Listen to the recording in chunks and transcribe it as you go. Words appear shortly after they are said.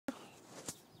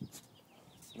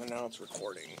And now it's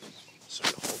recording. So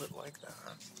you hold it like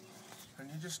that. And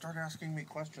you just start asking me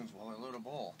questions while I load a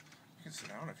bowl. You can sit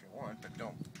down if you want, but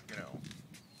don't,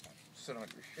 sit on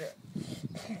your shit.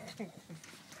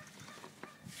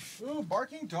 Ooh,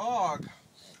 barking dog.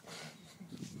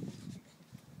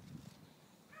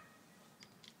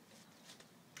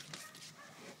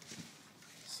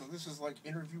 So this is like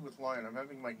Interview with Lion. I'm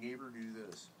having my neighbor do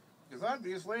this. Because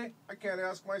obviously, I can't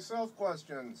ask myself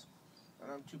questions.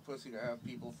 And I'm too pussy to have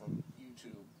people from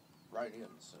YouTube write in,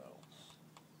 so.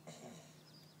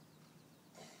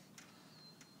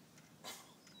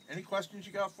 Any questions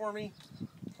you got for me,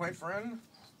 my friend?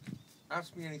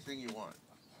 Ask me anything you want.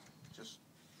 Just,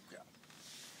 yeah.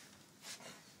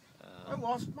 I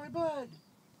lost my bud.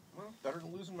 Well, better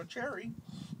than losing my cherry.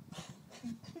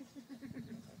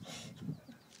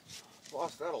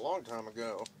 Lost that a long time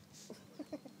ago.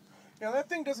 Yeah, that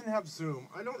thing doesn't have zoom.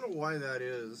 I don't know why that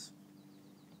is.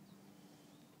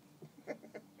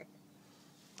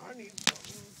 I need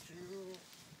something to...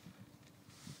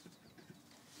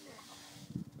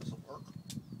 This'll work.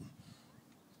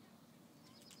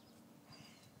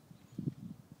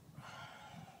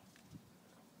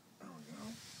 There we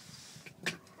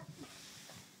go.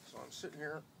 So I'm sitting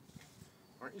here.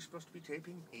 Aren't you supposed to be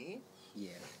taping me?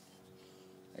 Yeah.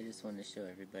 I just wanted to show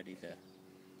everybody the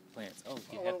plants. Oh,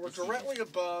 you well, have we're to see directly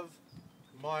above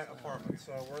my apartment.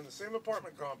 So we're in the same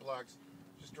apartment complex,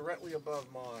 just directly above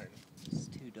mine. It's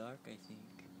too dark, I think.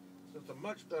 So it's a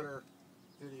much better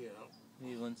video.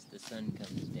 Maybe once the sun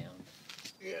comes down.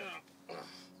 Yeah.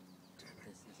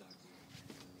 This is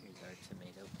here's our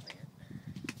tomato plant.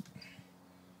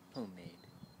 Homemade.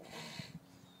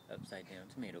 Upside down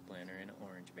tomato planter in an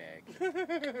orange bag.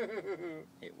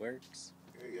 It works.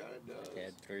 Yeah, it does.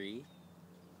 Had 3.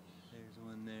 There's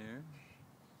one there.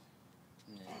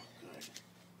 And then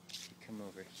if you come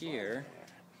over here,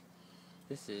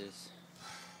 this is...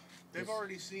 They've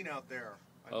already seen out there.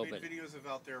 I've made videos of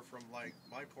out there from, like,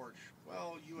 my porch.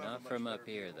 Well, you have not from up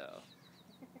here, though.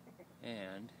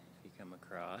 And if you come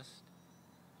across,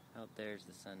 out there's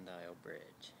the Sundial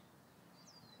Bridge.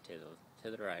 To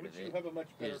the right of it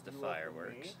is the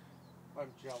fireworks.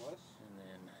 I'm jealous. And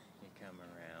then you come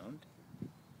around.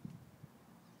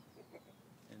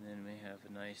 And then we have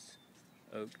a nice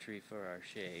oak tree for our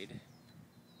shade.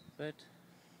 But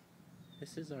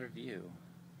this is our view.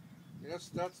 Yes,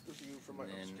 that's the view from my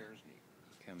And then upstairs.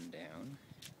 Come down,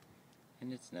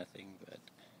 and it's nothing but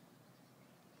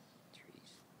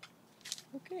trees.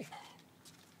 Okay.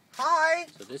 Hi!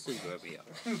 So this is where we are.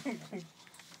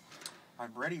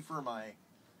 I'm ready for my...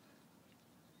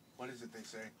 What is it they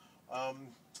say?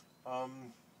 I'm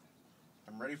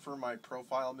ready for my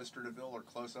profile, Mr. DeVille, or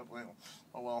close-up.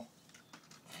 Oh, well.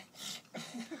 I'm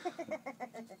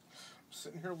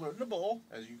sitting here loading a bowl,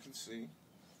 as you can see.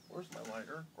 Where's my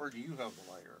lighter? Or do you have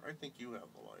the lighter? I think you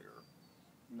have the lighter.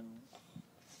 No.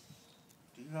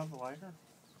 Do you have the lighter?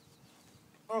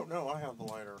 Oh, no, I have the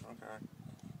lighter. Okay.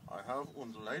 I have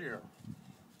one lighter.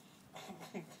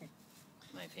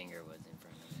 My finger was in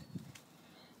front of it.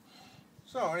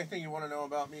 So, anything you want to know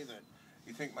about me that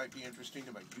you think might be interesting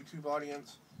to my YouTube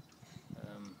audience?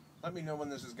 Let me know when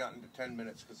this has gotten to 10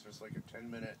 minutes, because there's like a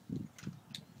 10-minute...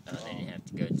 Oh, then you have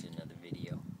to go to another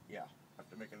video. Yeah, I have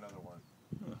to make another one.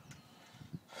 Huh.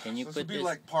 Can you So this put will be this,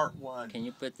 like part 1. Can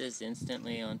you put this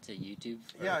instantly onto YouTube?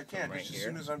 Yeah, I can. Right Just here? as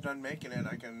soon as I'm done making it,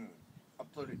 I can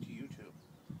upload it to YouTube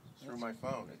through my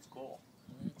phone. It's cool.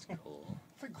 That's cool.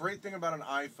 The great thing about an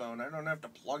iPhone, I don't have to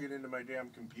plug it into my damn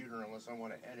computer unless I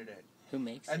want to edit it. Who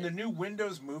makes it? And the new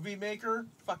Windows Movie Maker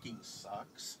fucking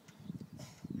sucks.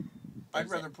 I'd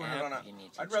rather put it on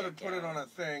a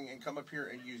thing and come up here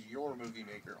and use your Movie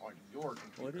Maker on your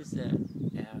computer. What is that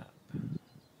app?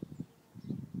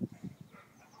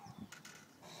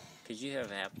 Because you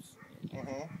have apps.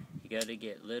 You got to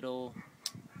get little...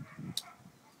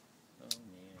 Oh,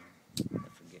 man. I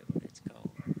forget what it's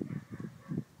called.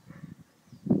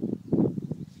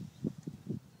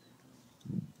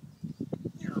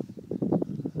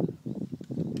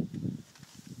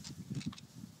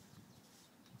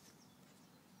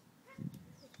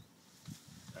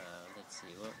 Let's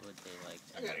see. What would they like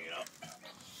to know? I gotta get up.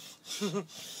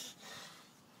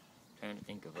 Trying to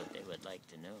think of what they would like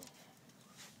to know.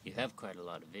 You have quite a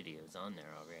lot of videos on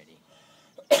there already.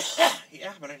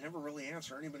 Yeah, but I never really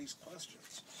answer anybody's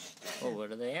questions. Well, what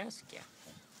do they ask you?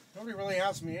 Nobody really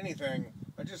asks me anything.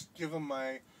 I just give them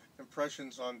my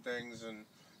impressions on things and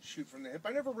shoot from the hip.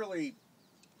 I never really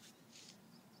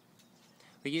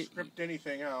script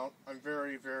anything out. I'm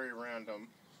very, very random.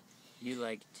 You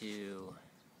like to...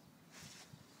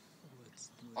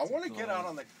 I want to get out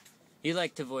on the You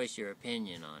like to voice your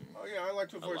opinion on. Oh yeah, I like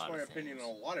to voice my opinion things.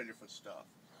 on a lot of different stuff.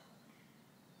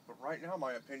 But right now,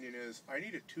 my opinion is I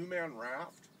need a 2-man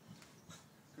raft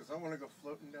because I want to go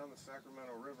floating down the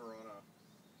Sacramento River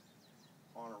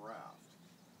on a raft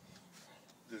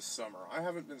this summer. I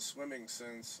haven't been swimming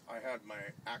since I had my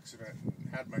accident and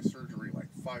had my surgery like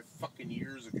 5 fucking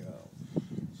years ago.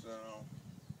 So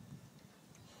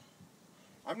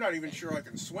I'm not even sure I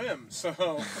can swim.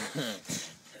 So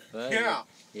Well, yeah,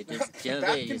 you just jump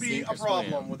that in, can you be sink a or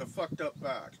problem swim. with a fucked up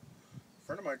back. A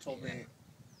friend of mine told me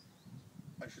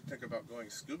I should think about going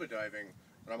scuba diving,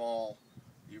 and I'm all,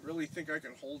 you really think I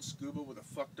can hold scuba with a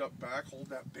fucked up back, hold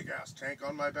that big ass tank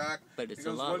on my back? But it's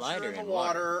Because a lot once lighter you're in the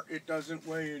water, it doesn't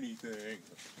weigh anything.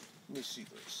 Let me see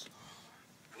this.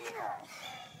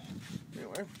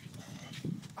 Anyway.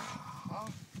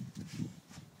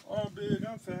 I'm big,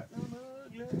 I'm fat, and I'm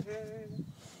ugly.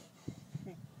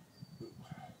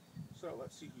 So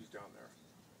let's see who's down there.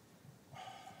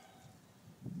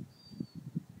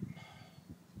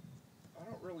 I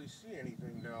don't really see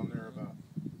anything down there about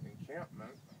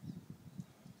encampment.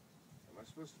 Am I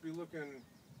supposed to be looking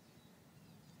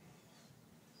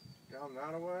down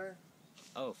that way?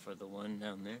 Oh, for the one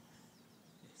down there?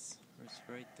 It's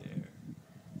right there.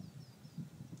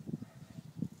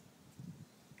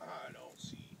 I don't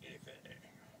see anything.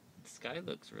 The sky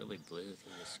looks really blue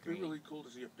through the It'd screen. be really cool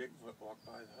to see a Bigfoot walk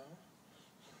by, though.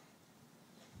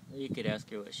 Well, you could ask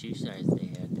her what shoe size they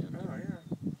had down there. Oh,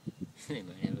 yeah. They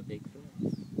might have a big foot.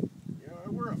 Yeah, I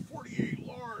wear a 48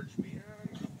 large, man.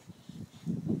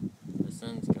 The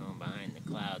sun's going behind the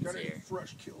clouds Got any here.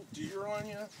 fresh killed deer on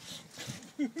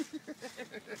you?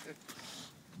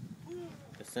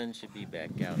 The sun should be back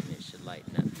out and it should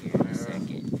lighten up here in a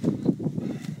second.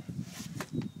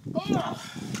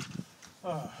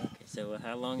 Okay, so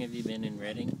how long have you been in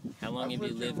Reading? How long have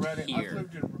you lived here?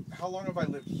 How long have I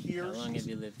lived here? How long have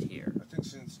you lived here? I think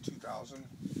since 2000. Okay.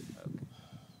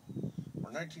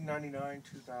 Or 1999,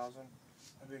 2000.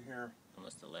 I've been here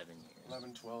Almost 11 years.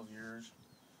 11, 12 years.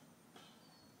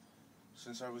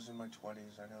 Since I was in my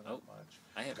 20s, I know that much.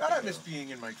 I miss being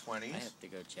in my 20s. I have to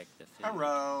go check the food.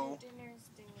 Hello. Dinner's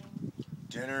dinging.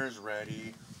 Dinner's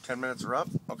ready. 10 minutes are up?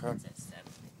 Okay. It's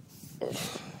at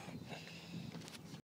 7.